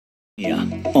Yeah,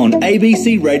 on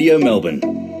ABC Radio Melbourne.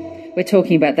 We're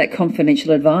talking about that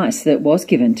confidential advice that was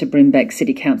given to Brimbank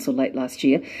City Council late last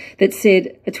year that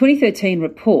said a 2013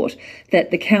 report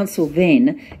that the council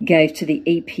then gave to the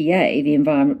EPA, the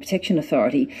Environment Protection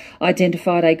Authority,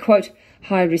 identified a, quote,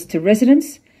 high risk to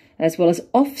residents as well as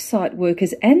off-site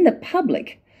workers and the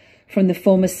public from the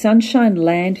former Sunshine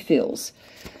landfills.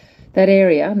 That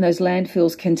area and those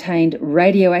landfills contained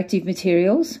radioactive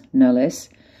materials, no less,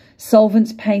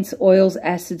 solvents, paints, oils,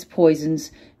 acids, poisons,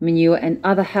 manure and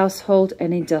other household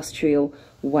and industrial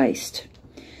waste.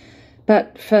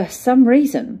 But for some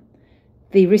reason,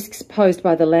 the risks posed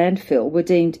by the landfill were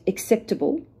deemed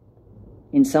acceptable,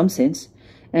 in some sense,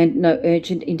 and no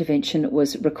urgent intervention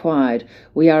was required.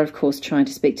 We are, of course, trying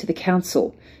to speak to the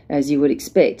council, as you would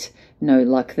expect. No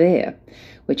luck there.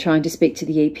 We're trying to speak to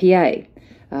the EPA.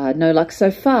 No luck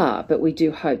so far, but we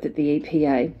do hope that the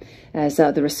EPA, as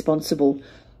the responsible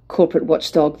corporate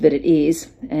watchdog that it is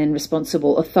and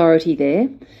responsible authority there,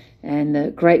 and the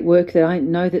great work that I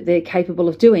know that they're capable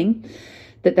of doing,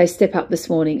 that they step up this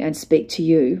morning and speak to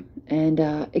you and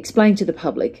explain to the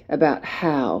public about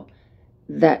how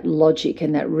that logic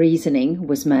and that reasoning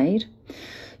was made.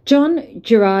 John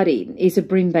Girardi is a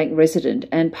Brimbank resident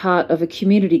and part of a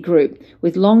community group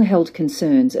with long-held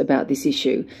concerns about this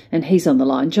issue, and he's on the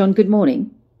line. John, good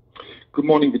morning. Good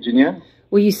morning, Virginia.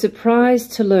 Were you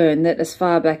surprised to learn that as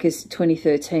far back as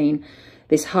 2013,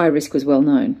 this high risk was well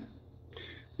known?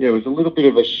 Yeah, it was a little bit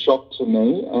of a shock to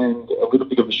me and a little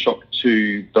bit of a shock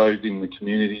to those in the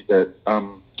community that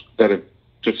have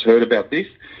just heard about this.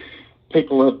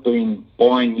 People have been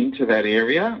buying into that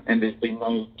area and there's been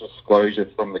no disclosure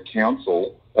from the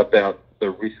council about the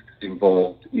risks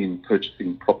involved in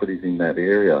purchasing properties in that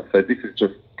area. So this has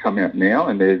just come out now,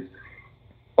 and there's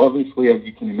obviously, as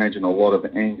you can imagine, a lot of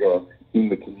anger in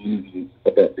the community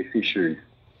about this issue.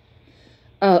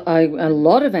 A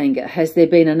lot of anger. Has there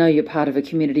been? I know you're part of a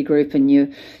community group and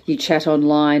you chat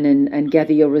online and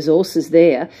gather your resources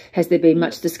there. Has there been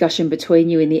much discussion between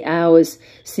you in the hours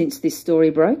since this story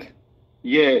broke?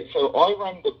 Yeah, so I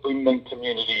run the Brimbank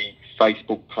Community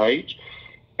Facebook page,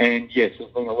 and yes,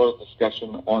 there's been a lot of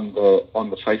discussion on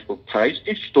the Facebook page.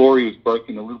 This story was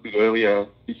broken a little bit earlier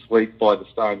this week by the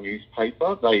Star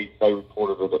newspaper. They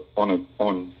reported it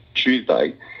on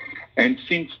Tuesday, and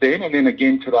since then, and then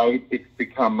again today, it's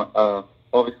become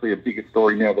obviously a bigger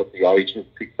story now that the Age has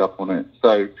picked up on it.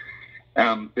 So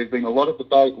there's been a lot of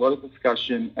debate, a lot of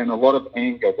discussion, and a lot of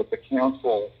anger that the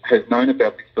council has known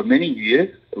about this for many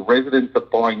years. Residents are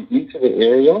buying into the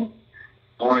area,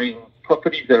 buying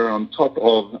properties that are on top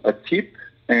of a tip,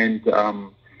 and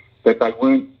that they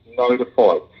weren't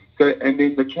notified. So, and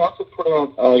then the council put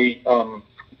out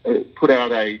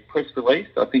a press release,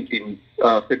 I think in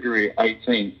February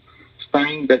 18th,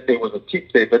 saying that there was a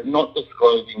tip there, but not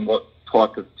disclosing what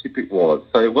type of tip it was.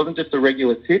 So it wasn't just a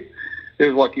regular tip.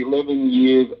 There's like 11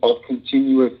 years of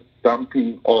continuous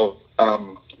dumping of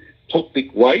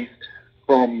toxic waste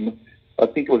from, I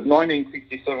think it was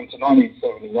 1967 to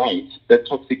 1978, that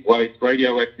toxic waste,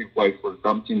 radioactive waste, was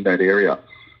dumped in that area.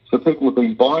 So people have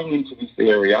been buying into this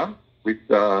area with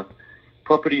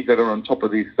properties that are on top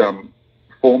of this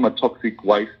former toxic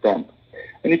waste dump.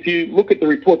 And if you look at the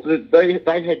reports, they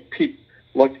had pits,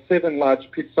 like 7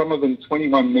 large pits, some of them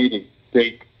 21 metres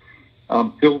deep,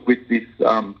 filled with this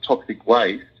toxic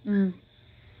waste. Mm.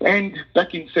 And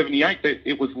back in 78,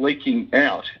 it was leaking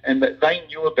out, and that they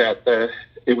knew about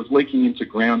it was leaking into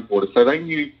groundwater. So they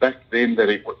knew back then that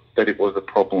it was a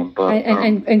problem. But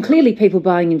and clearly people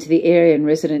buying into the area and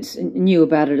residents knew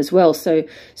about it as well. So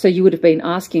you would have been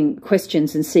asking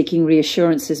questions and seeking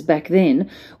reassurances back then.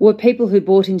 Were people who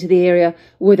bought into the area,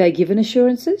 were they given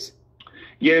assurances?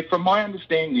 Yeah, from my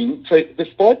understanding, so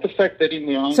despite the fact that in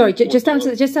the... Sorry, just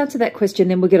answer that question,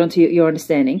 then we'll get on to your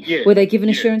understanding. Yeah, were they given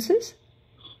assurances?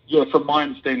 Yeah, from my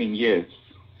understanding, yes.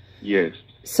 Yes.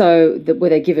 So were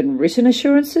they given written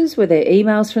assurances? Were there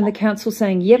emails from the council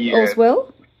saying, yep, all's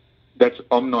well?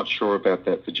 I'm not sure about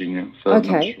that, Virginia. So okay.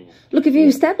 I'm not sure. Look, if you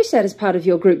established that as part of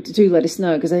your group, do let us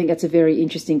know, because I think that's a very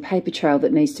interesting paper trail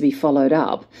that needs to be followed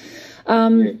up.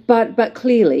 But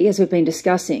clearly, as we've been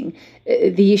discussing,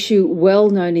 the issue well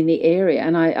known in the area,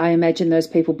 and I imagine those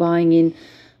people buying in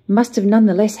must have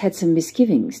nonetheless had some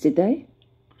misgivings, did they?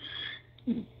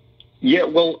 Yeah,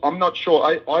 well, I'm not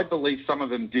sure. I believe some of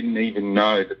them didn't even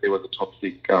know that there was a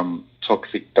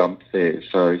toxic dump there.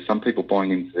 So some people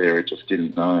buying into there just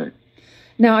didn't know.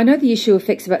 Now, I know the issue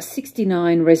affects about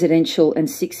 69 residential and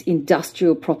 6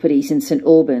 industrial properties in St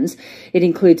Albans. It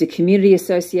includes a community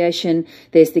association,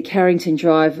 there's the Carrington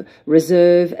Drive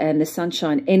Reserve and the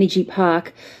Sunshine Energy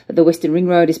Park. The Western Ring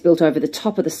Road is built over the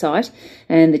top of the site,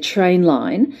 and the train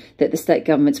line that the state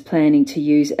government's planning to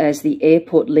use as the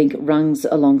airport link runs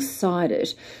alongside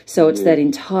it. So it's that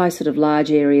entire sort of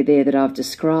large area there that I've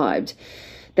described.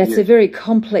 That's a very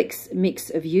complex mix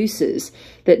of uses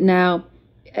that now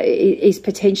is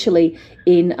potentially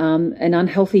in an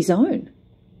unhealthy zone.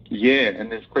 Yeah,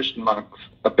 and there's question marks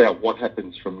about what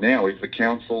happens from now. Is the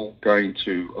council going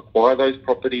to acquire those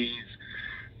properties?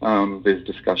 There's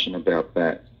discussion about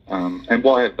that. And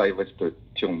why have they left it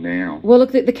till now? Well,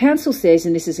 look, the council says,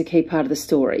 and this is a key part of the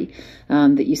story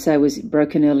that you say was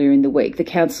broken earlier in the week, the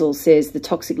council says the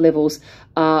toxic levels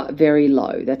are very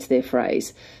low. That's their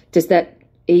phrase. Does that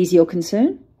ease your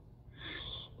concern?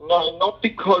 No, not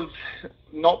because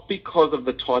of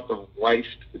the type of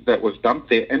waste that was dumped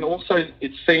there. And also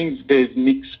it seems there's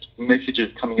mixed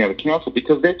messages coming out of council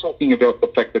because they're talking about the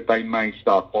fact that they may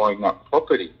start buying up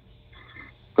property.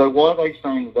 So why are they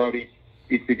saying that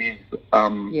if it is a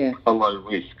low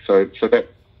risk? So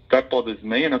that bothers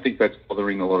me, and I think that's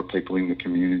bothering a lot of people in the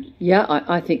community. Yeah,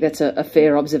 I think that's a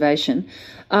fair observation.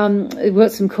 We've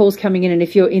got some calls coming in, and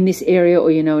if you're in this area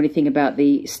or you know anything about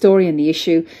the story and the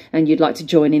issue and you'd like to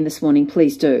join in this morning,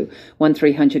 please do.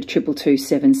 1300 222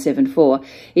 774.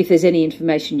 If there's any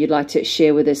information you'd like to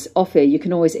share with us off air, you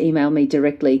can always email me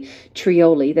directly,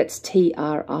 Trioli, that's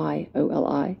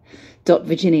TRIOLI,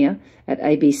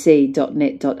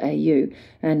 .virginia@abc.net.au,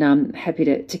 and I'm happy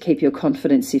to keep your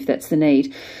confidence if that's the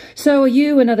need. So are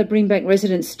you and other Brimbank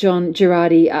residents, John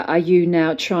Girardi, are you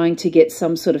now trying to get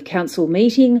some sort of council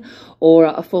meeting or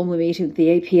a formal meeting with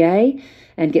the EPA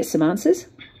and get some answers?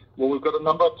 Well, we've got a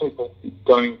number of people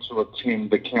going to attend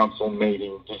the council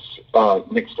meeting this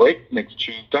next week, next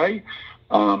Tuesday,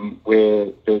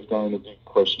 where there's going to be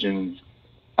questions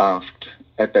asked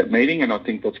at that meeting, and I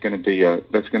think that's going to be an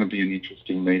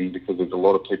interesting meeting because there's a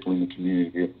lot of people in the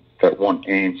community that want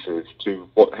answers to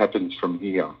what happens from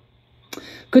here.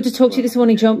 Good to talk to you this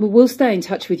morning, John. We'll stay in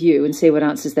touch with you and see what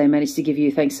answers they manage to give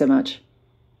you. Thanks so much.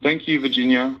 Thank you,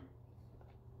 Virginia.